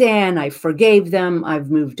understand. I forgave them. I've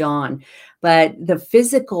moved on. But the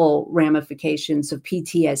physical ramifications of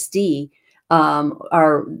PTSD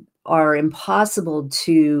are impossible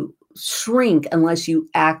to shrink unless you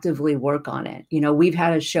actively work on it. We've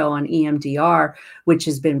had a show on EMDR, which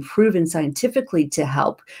has been proven scientifically to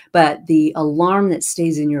help, but the alarm that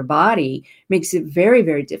stays in your body makes it very,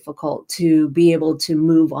 very difficult to be able to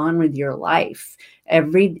move on with your life.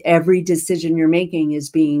 Every decision you're making is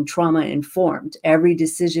being trauma informed. Every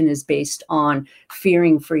decision is based on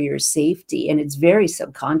fearing for your safety, and it's very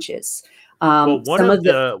subconscious.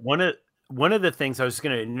 One of the things I was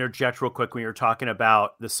going to interject real quick when you're talking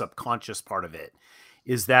about the subconscious part of it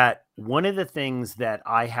is that one of the things that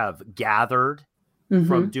I have gathered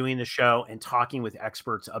from doing the show and talking with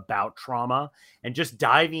experts about trauma and just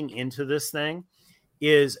diving into this thing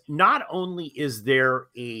is not only is there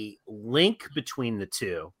a link between the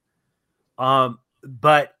two,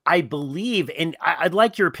 but I believe, and I'd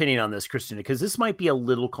like your opinion on this, Christina, because this might be a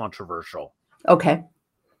little controversial. Okay.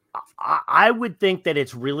 I would think that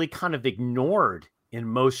it's really kind of ignored in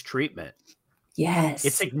most treatment. Yes.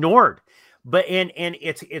 It's ignored. But and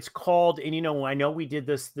it's called, and I know we did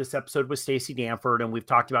this episode with Stacey Danford, and we've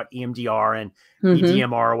talked about EMDR and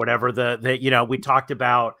EDMR or whatever, we talked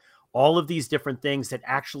about all of these different things that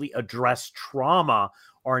actually address trauma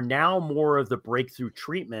are now more of the breakthrough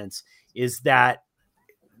treatments. Is that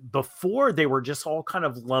before they were just all kind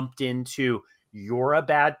of lumped into, you're a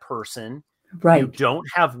bad person. Right. You don't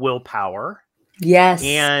have willpower. Yes.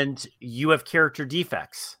 And you have character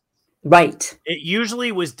defects. Right. It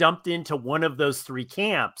usually was dumped into one of those 3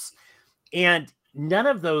 camps, and none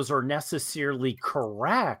of those are necessarily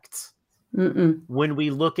correct when we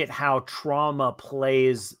look at how trauma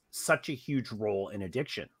plays such a huge role in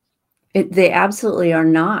addiction. They absolutely are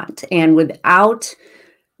not. And without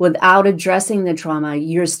addressing the trauma,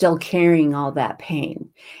 you're still carrying all that pain,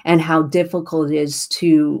 and how difficult it is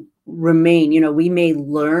to remain. We may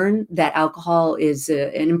learn that alcohol is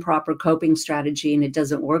an improper coping strategy and it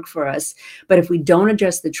doesn't work for us. But if we don't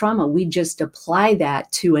address the trauma, we just apply that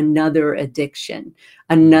to another addiction,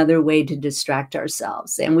 another way to distract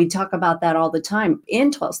ourselves. And we talk about that all the time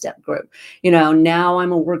in 12-step group. Now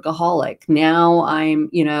I'm a workaholic. Now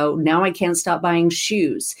now I can't stop buying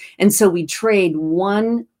shoes. And so we trade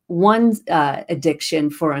one addiction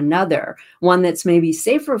for another, one that's maybe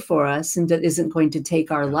safer for us and that isn't going to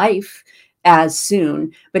take our life as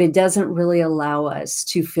soon, but it doesn't really allow us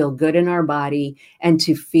to feel good in our body and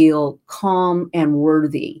to feel calm and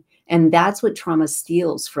worthy. And that's what trauma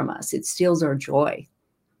steals from us. It steals our joy.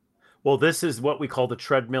 Well, this is what we call the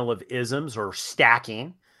treadmill of isms, or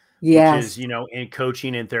stacking. Yes. Which is, in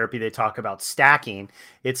coaching and therapy, they talk about stacking.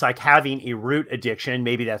 It's like having a root addiction.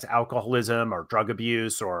 Maybe that's alcoholism or drug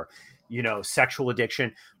abuse or, sexual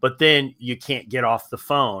addiction, but then you can't get off the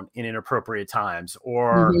phone in inappropriate times,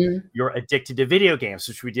 or you're addicted to video games,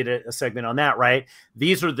 which we did a segment on that, right?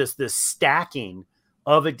 These are this stacking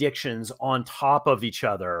of addictions on top of each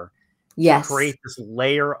other. Yes. To create this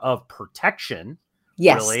layer of protection.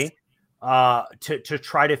 Yes. Really, to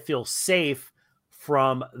try to feel safe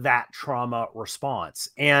from that trauma response.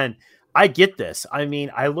 And I get this. I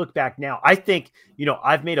mean, I look back now, I think,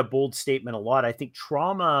 I've made a bold statement a lot. I think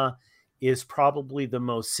trauma is probably the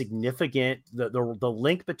most significant, the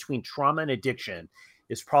link between trauma and addiction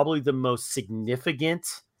is probably the most significant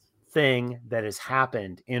thing that has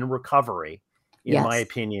happened in recovery, in my Yes.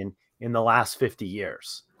 opinion, in the last 50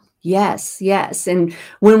 years. Yes, yes. And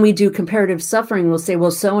when we do comparative suffering, we'll say,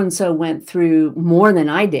 well, so and so went through more than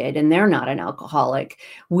I did, and they're not an alcoholic.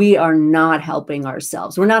 We are not helping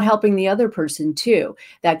ourselves. We're not helping the other person, too.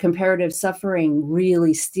 That comparative suffering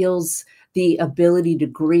really steals the ability to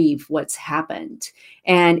grieve what's happened.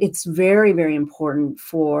 And it's very, very important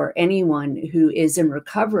for anyone who is in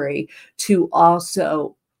recovery to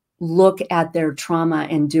also look at their trauma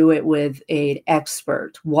and do it with an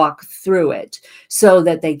expert, walk through it so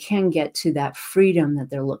that they can get to that freedom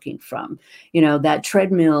that they're looking from. That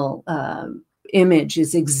treadmill image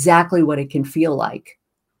is exactly what it can feel like.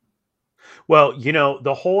 Well,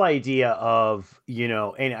 the whole idea of,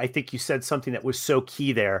 and I think you said something that was so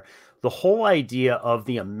key there, the whole idea of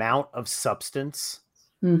the amount of substance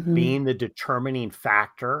being the determining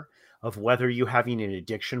factor of whether you're having an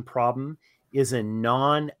addiction problem is a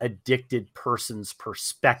non-addicted person's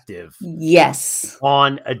perspective. Yes.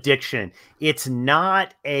 On addiction. It's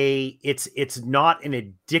not an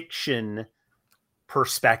addiction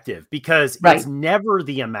perspective because it's never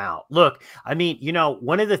the amount. Look, I mean,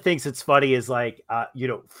 one of the things that's funny is like,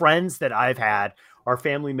 friends that I've had are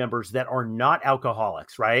family members that are not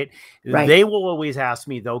alcoholics, right? They will always ask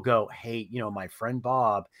me, they'll go, hey, my friend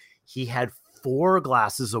Bob, he had 4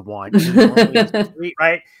 glasses of wine,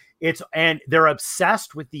 right? And they're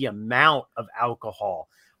obsessed with the amount of alcohol,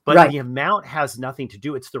 but the amount has nothing to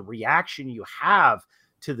do. It's the reaction you have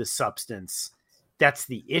to the substance. That's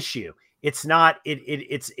the issue. It's not,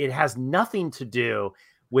 it has nothing to do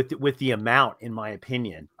with the amount, in my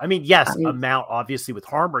opinion. I mean, yes, amount, obviously with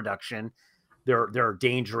harm reduction, there are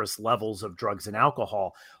dangerous levels of drugs and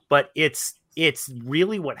alcohol, but it's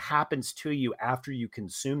really what happens to you after you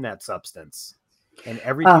consume that substance and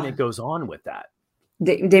everything that goes on with that.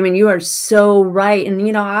 Damon, you are so right.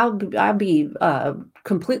 And, I'll be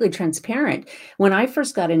completely transparent. When I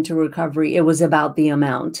first got into recovery, it was about the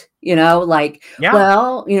amount,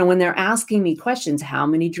 well, when they're asking me questions, how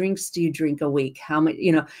many drinks do you drink a week? How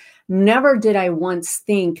many, never did I once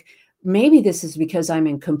think maybe this is because I'm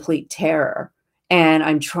in complete terror and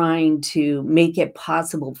I'm trying to make it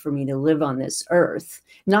possible for me to live on this earth.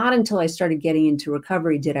 Not until I started getting into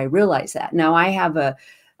recovery did I realize that. Now I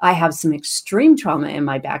have some extreme trauma in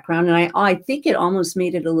my background, and I think it almost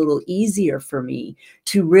made it a little easier for me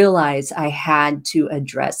to realize I had to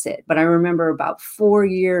address it. But I remember about 4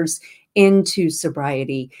 years into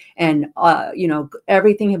sobriety and,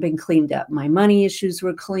 everything had been cleaned up. My money issues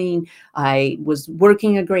were clean. I was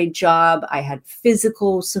working a great job. I had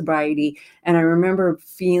physical sobriety. And I remember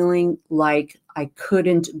feeling like I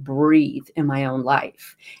couldn't breathe in my own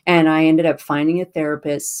life. And I ended up finding a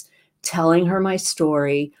therapist, telling her my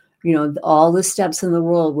story. All the steps in the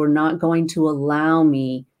world were not going to allow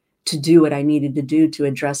me to do what I needed to do to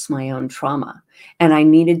address my own trauma. And I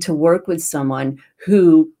needed to work with someone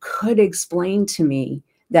who could explain to me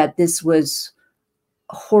that this was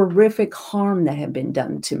horrific harm that had been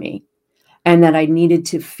done to me and that I needed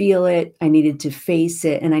to feel it, I needed to face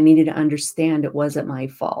it, and I needed to understand it wasn't my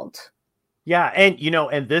fault. Yeah. And,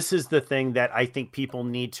 and this is the thing that I think people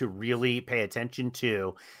need to really pay attention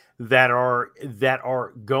to, that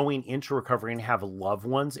are going into recovery and have loved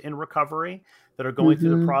ones in recovery that are going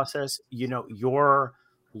through the process. Your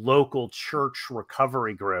local church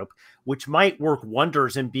recovery group, which might work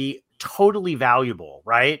wonders and be totally valuable,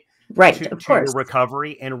 right? To your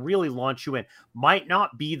recovery and really launch you in, might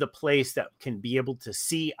not be the place that can be able to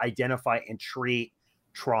see, identify, and treat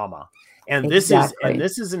trauma. And this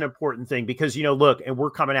is an important thing because, look, and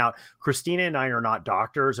we're coming out, Christina and I are not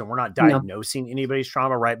doctors and we're not diagnosing anybody's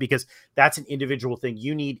trauma, right? Because that's an individual thing.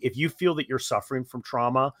 If you feel that you're suffering from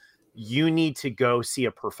trauma, you need to go see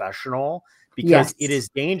a professional because it is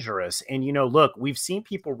dangerous. And, look, we've seen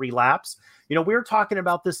people relapse. We were talking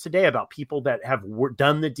about this today about people that have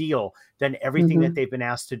done the deal, done everything that they've been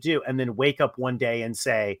asked to do, and then wake up one day and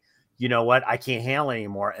say, you know what, I can't handle it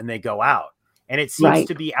anymore. And they go out. And it seems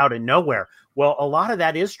to be out of nowhere. Well, a lot of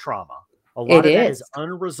that is trauma. A lot of that is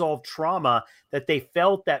unresolved trauma that they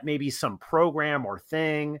felt that maybe some program or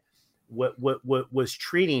thing what was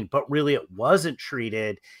treating, but really it wasn't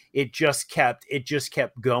treated. It just kept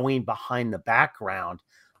going behind the background.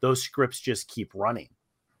 Those scripts just keep running.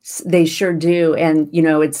 They sure do. And,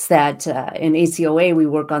 it's that in ACOA, we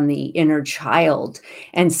work on the inner child.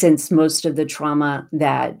 And since most of the trauma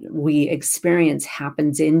that we experience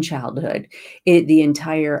happens in childhood, the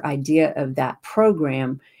entire idea of that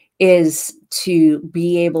program is to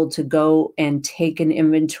be able to go and take an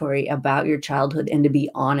inventory about your childhood and to be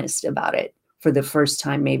honest about it for the first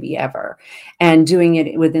time, maybe ever. And doing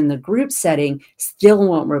it within the group setting still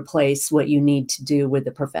won't replace what you need to do with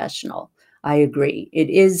a professional. I agree. It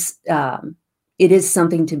is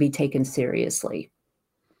something to be taken seriously.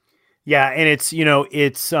 Yeah. And it's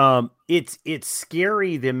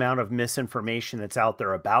scary, the amount of misinformation that's out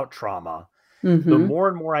there about trauma. Mm-hmm. The more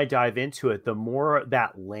and more I dive into it, the more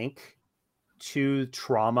that link to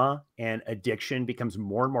trauma and addiction becomes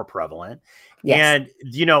more and more prevalent. Yes. And,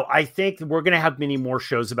 I think we're going to have many more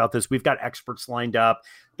shows about this. We've got experts lined up,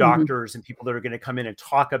 doctors and people that are going to come in and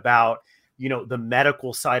talk about, the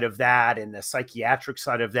medical side of that and the psychiatric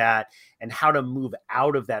side of that and how to move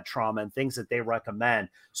out of that trauma and things that they recommend.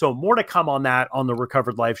 So more to come on that on the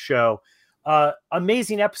Recovered Life show.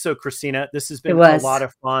 Amazing episode, Christina. This has been a lot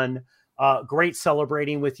of fun. Great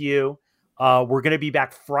celebrating with you. We're going to be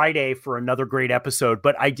back Friday for another great episode,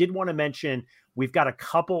 but I did want to mention we've got a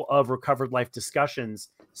couple of Recovered Life discussions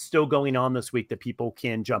still going on this week that people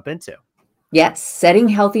can jump into. Yes, setting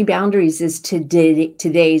healthy boundaries is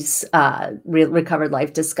today's Recovered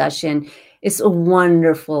Life discussion. It's a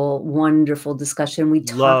wonderful, wonderful discussion. We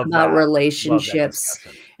talk about relationships,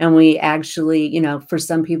 and we actually, for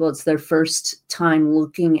some people, it's their first time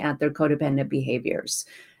looking at their codependent behaviors.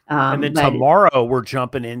 And then tomorrow we're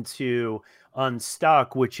jumping into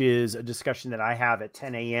Unstuck, which is a discussion that I have at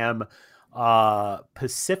 10 a.m.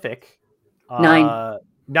 Pacific.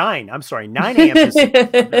 9 a.m. Pacific.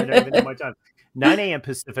 I don't even know my time. 9 a.m.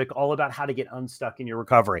 Pacific, all about how to get unstuck in your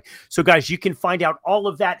recovery. So guys, you can find out all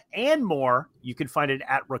of that and more. You can find it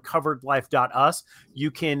at recoveredlife.us.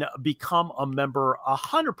 You can become a member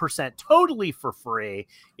 100% totally for free.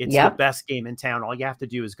 It's the best game in town. All you have to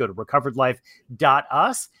do is go to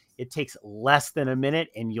recoveredlife.us. It takes less than a minute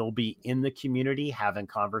and you'll be in the community having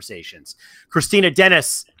conversations. Christina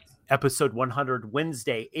Dennis, episode 100,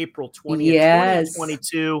 Wednesday, April 20th,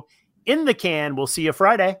 2022. In the can. We'll see you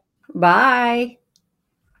Friday. Bye.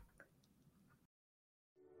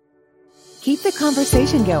 Keep the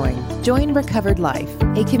conversation going. Join Recovered Life,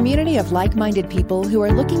 a community of like-minded people who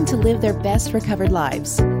are looking to live their best recovered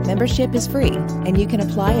lives. Membership is free, and you can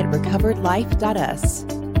apply at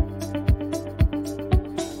recoveredlife.us.